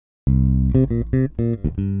The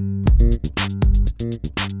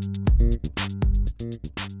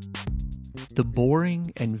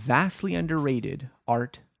Boring and Vastly Underrated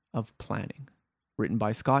Art of Planning, written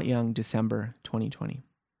by Scott Young, December 2020.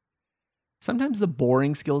 Sometimes the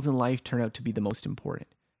boring skills in life turn out to be the most important.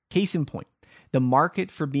 Case in point, the market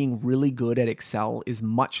for being really good at Excel is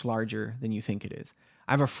much larger than you think it is.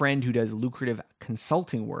 I have a friend who does lucrative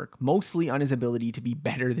consulting work, mostly on his ability to be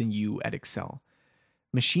better than you at Excel.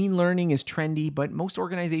 Machine learning is trendy, but most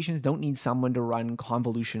organizations don't need someone to run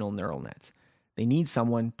convolutional neural nets. They need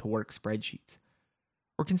someone to work spreadsheets.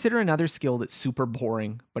 Or consider another skill that's super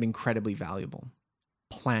boring, but incredibly valuable: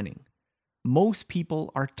 planning. Most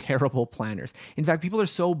people are terrible planners. In fact, people are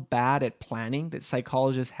so bad at planning that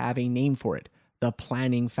psychologists have a name for it: the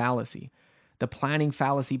planning fallacy. The planning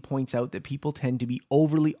fallacy points out that people tend to be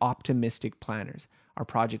overly optimistic planners. Our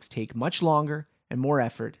projects take much longer and more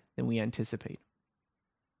effort than we anticipate.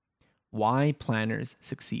 Why planners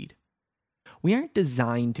succeed. We aren't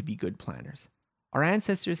designed to be good planners. Our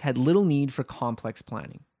ancestors had little need for complex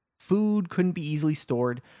planning. Food couldn't be easily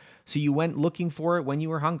stored, so you went looking for it when you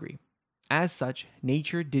were hungry. As such,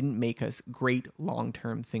 nature didn't make us great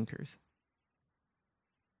long-term thinkers.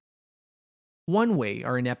 One way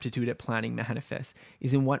our ineptitude at planning manifests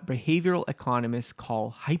is in what behavioral economists call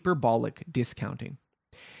hyperbolic discounting.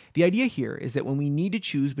 The idea here is that when we need to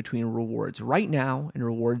choose between rewards right now and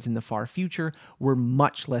rewards in the far future, we're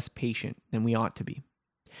much less patient than we ought to be.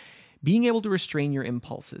 Being able to restrain your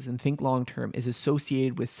impulses and think long-term is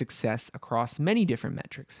associated with success across many different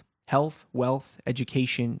metrics: health, wealth,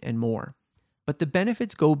 education, and more. But the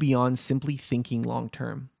benefits go beyond simply thinking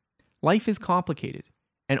long-term. Life is complicated,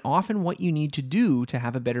 and often what you need to do to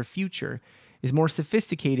have a better future is more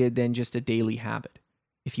sophisticated than just a daily habit.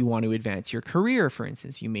 If you want to advance your career, for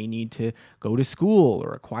instance, you may need to go to school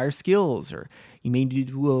or acquire skills, or you may need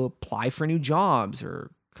to apply for new jobs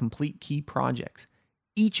or complete key projects.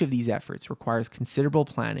 Each of these efforts requires considerable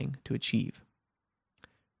planning to achieve.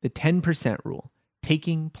 The 10% rule: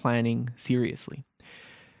 taking planning seriously.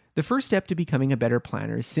 The first step to becoming a better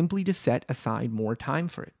planner is simply to set aside more time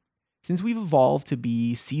for it. Since we've evolved to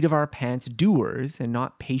be seat-of-our-pants doers and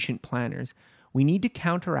not patient planners, we need to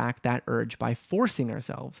counteract that urge by forcing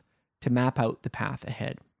ourselves to map out the path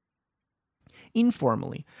ahead.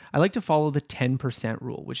 Informally, I like to follow the 10%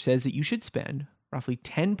 rule, which says that you should spend roughly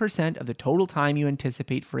 10% of the total time you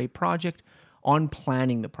anticipate for a project on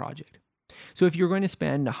planning the project. So if you're going to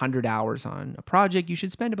spend 100 hours on a project, you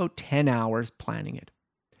should spend about 10 hours planning it.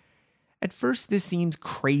 At first, this seems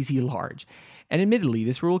crazy large, and admittedly,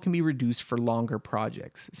 this rule can be reduced for longer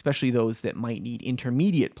projects, especially those that might need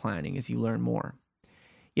intermediate planning as you learn more.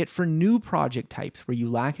 Yet for new project types where you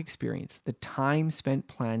lack experience, the time spent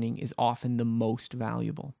planning is often the most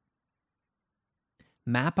valuable.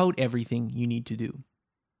 Map out everything you need to do.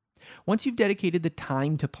 Once you've dedicated the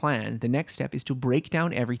time to plan, the next step is to break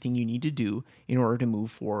down everything you need to do in order to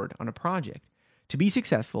move forward on a project. To be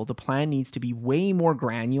successful, the plan needs to be way more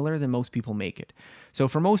granular than most people make it. So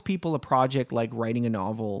for most people, a project like writing a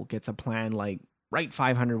novel gets a plan like write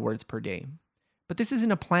 500 words per day. But this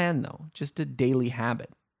isn't a plan though, just a daily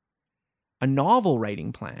habit. A novel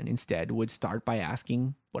writing plan instead would start by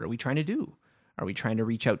asking, what are we trying to do? Are we trying to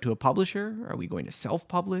reach out to a publisher? Are we going to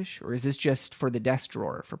self-publish? Or is this just for the desk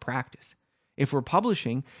drawer for practice? If we're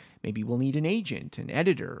publishing, maybe we'll need an agent, an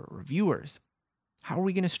editor, or reviewers. How are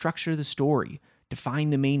we going to structure the story,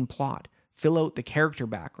 define the main plot, fill out the character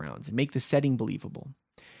backgrounds, and make the setting believable?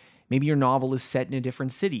 Maybe your novel is set in a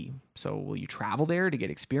different city, so will you travel there to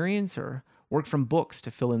get experience or work from books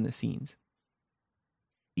to fill in the scenes?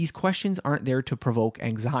 These questions aren't there to provoke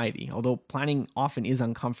anxiety, although planning often is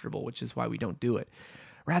uncomfortable, which is why we don't do it.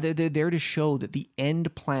 Rather, they're there to show that the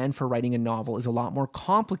end plan for writing a novel is a lot more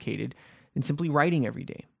complicated than simply writing every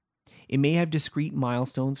day. It may have discrete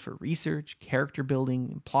milestones for research, character building,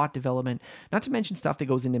 and plot development, not to mention stuff that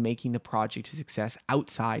goes into making the project a success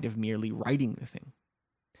outside of merely writing the thing.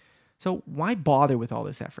 So why bother with all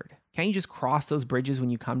this effort? Can't you just cross those bridges when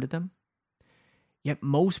you come to them? Yet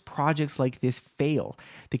most projects like this fail.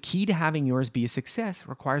 The key to having yours be a success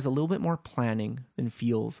requires a little bit more planning than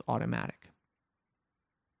feels automatic.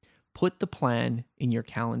 Put the plan in your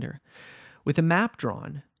calendar. With a map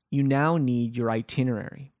drawn, you now need your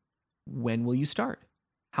itinerary. When will you start?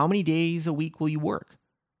 How many days a week will you work?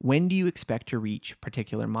 When do you expect to reach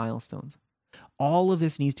particular milestones? All of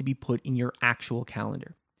this needs to be put in your actual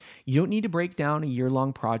calendar. You don't need to break down a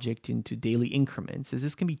year-long project into daily increments, as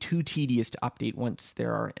this can be too tedious to update once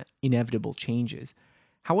there are inevitable changes.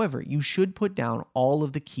 However, you should put down all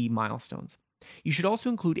of the key milestones. You should also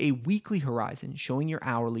include a weekly horizon showing your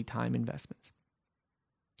hourly time investments.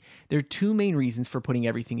 There are two main reasons for putting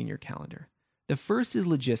everything in your calendar. The first is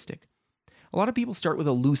logistic. A lot of people start with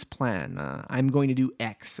a loose plan. I'm going to do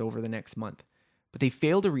X over the next month, but they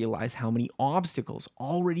fail to realize how many obstacles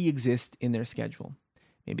already exist in their schedule.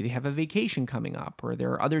 Maybe they have a vacation coming up, or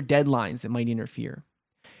there are other deadlines that might interfere.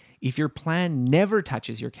 If your plan never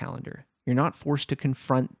touches your calendar, you're not forced to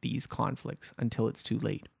confront these conflicts until it's too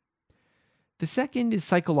late. The second is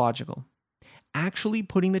psychological. Actually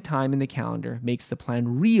putting the time in the calendar makes the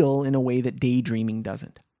plan real in a way that daydreaming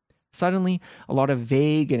doesn't. Suddenly, a lot of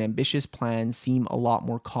vague and ambitious plans seem a lot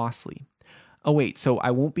more costly. Oh wait, so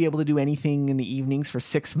I won't be able to do anything in the evenings for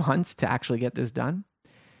 6 months to actually get this done?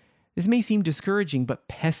 This may seem discouraging, but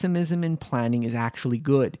pessimism in planning is actually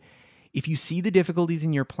good. If you see the difficulties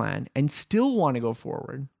in your plan and still want to go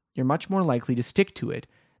forward, you're much more likely to stick to it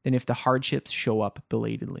than if the hardships show up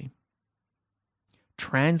belatedly.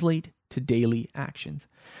 Translate to daily actions.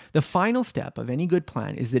 The final step of any good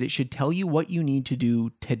plan is that it should tell you what you need to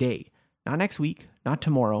do today. Not next week, not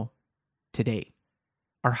tomorrow, today.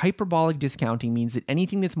 Our hyperbolic discounting means that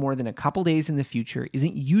anything that's more than a couple days in the future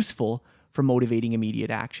isn't useful for motivating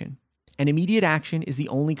immediate action. And immediate action is the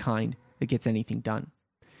only kind that gets anything done.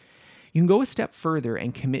 You can go a step further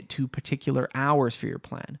and commit to particular hours for your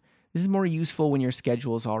plan. This is more useful when your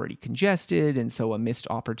schedule is already congested, and so a missed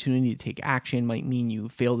opportunity to take action might mean you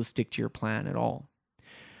fail to stick to your plan at all.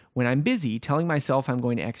 When I'm busy, telling myself I'm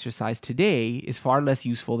going to exercise today is far less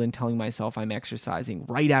useful than telling myself I'm exercising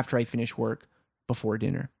right after I finish work before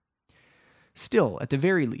dinner. Still, at the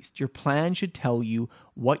very least, your plan should tell you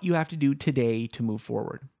what you have to do today to move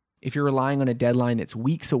forward. If you're relying on a deadline that's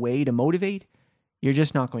weeks away to motivate, you're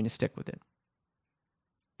just not going to stick with it.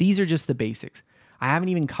 These are just the basics. I haven't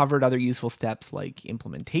even covered other useful steps like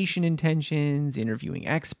implementation intentions, interviewing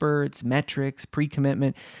experts, metrics,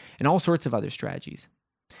 pre-commitment, and all sorts of other strategies.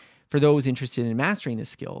 For those interested in mastering this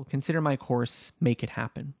skill, consider my course, Make It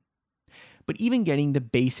Happen. But even getting the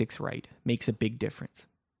basics right makes a big difference.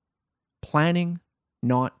 Planning,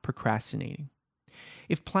 not procrastinating.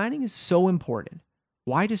 If planning is so important,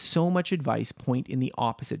 why does so much advice point in the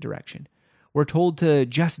opposite direction? We're told to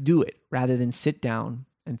just do it rather than sit down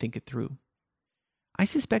and think it through. I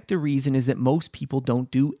suspect the reason is that most people don't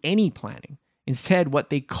do any planning. Instead, what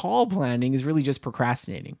they call planning is really just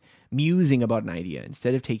procrastinating, musing about an idea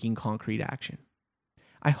instead of taking concrete action.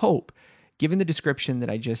 I hope, given the description that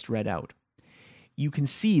I just read out, you can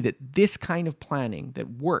see that this kind of planning that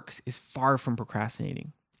works is far from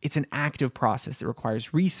procrastinating. It's an active process that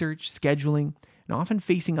requires research, scheduling, and often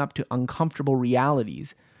facing up to uncomfortable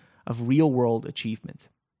realities of real-world achievements.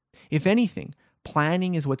 If anything,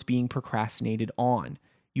 planning is what's being procrastinated on.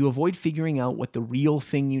 You avoid figuring out what the real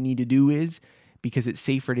thing you need to do is because it's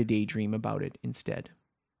safer to daydream about it instead.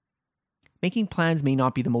 Making plans may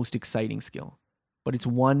not be the most exciting skill, but it's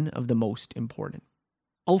one of the most important.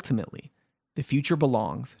 Ultimately, the future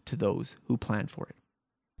belongs to those who plan for it.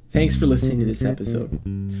 Thanks for listening to this episode.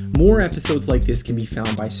 More episodes like this can be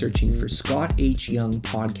found by searching for Scott H. Young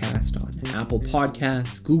Podcast on Apple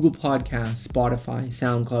Podcasts, Google Podcasts, Spotify,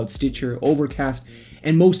 SoundCloud, Stitcher, Overcast,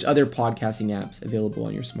 and most other podcasting apps available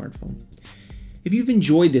on your smartphone. If you've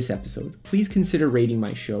enjoyed this episode, please consider rating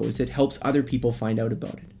my show as it helps other people find out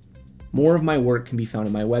about it. More of my work can be found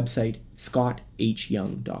on my website,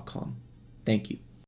 scotthyoung.com. Thank you.